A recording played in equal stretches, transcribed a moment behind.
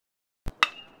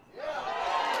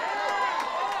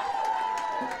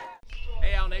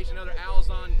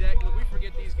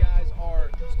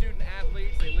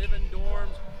athletes. They live in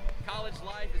dorms. College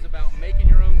life is about making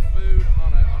your own food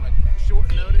on a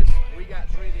short notice. We got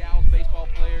 3 of the Owls baseball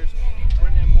players,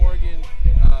 Brendan Morgan,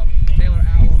 Taylor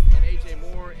Allen, and AJ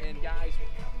Moore. And guys,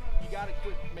 you got to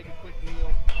make a quick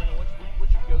meal. Brendan,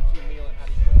 what's your go-to meal and how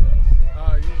do you cook that?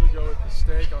 I usually go with the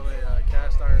steak on a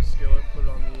cast iron skillet, put it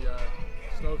on the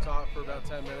stove top for about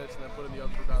 10 minutes, and then put it in the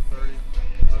oven for about 30.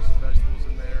 Throw some vegetables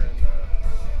in there and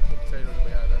some potatoes if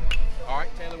we have any. All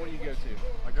right, Taylor, what do you go to?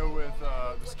 I go with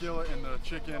the skillet and the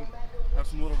chicken. Have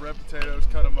some little red potatoes,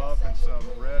 cut them up, and some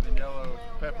red and yellow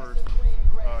peppers.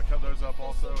 Cut those up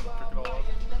also and cook it all up.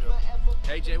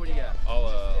 AJ, what do you got?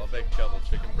 I'll bake a couple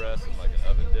chicken breasts in like an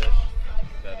oven dish.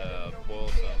 Then boil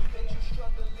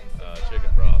some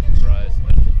chicken broth and rice,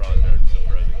 and then probably throw some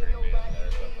frozen green beans in there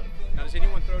or something. Now, does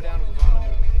anyone throw down with ramen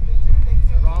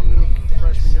noodles? Ramen noodles was a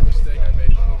freshman year mistake I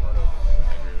made over and over.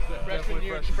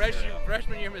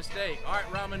 Freshman year mistake. All right,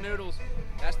 ramen noodles.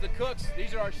 That's the cooks.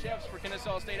 These are our chefs for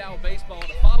Kennesaw State Owl Baseball.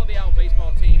 To follow the Owl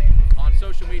Baseball team on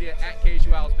social media at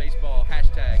KSU Owls Baseball,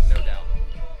 #NoDoubt.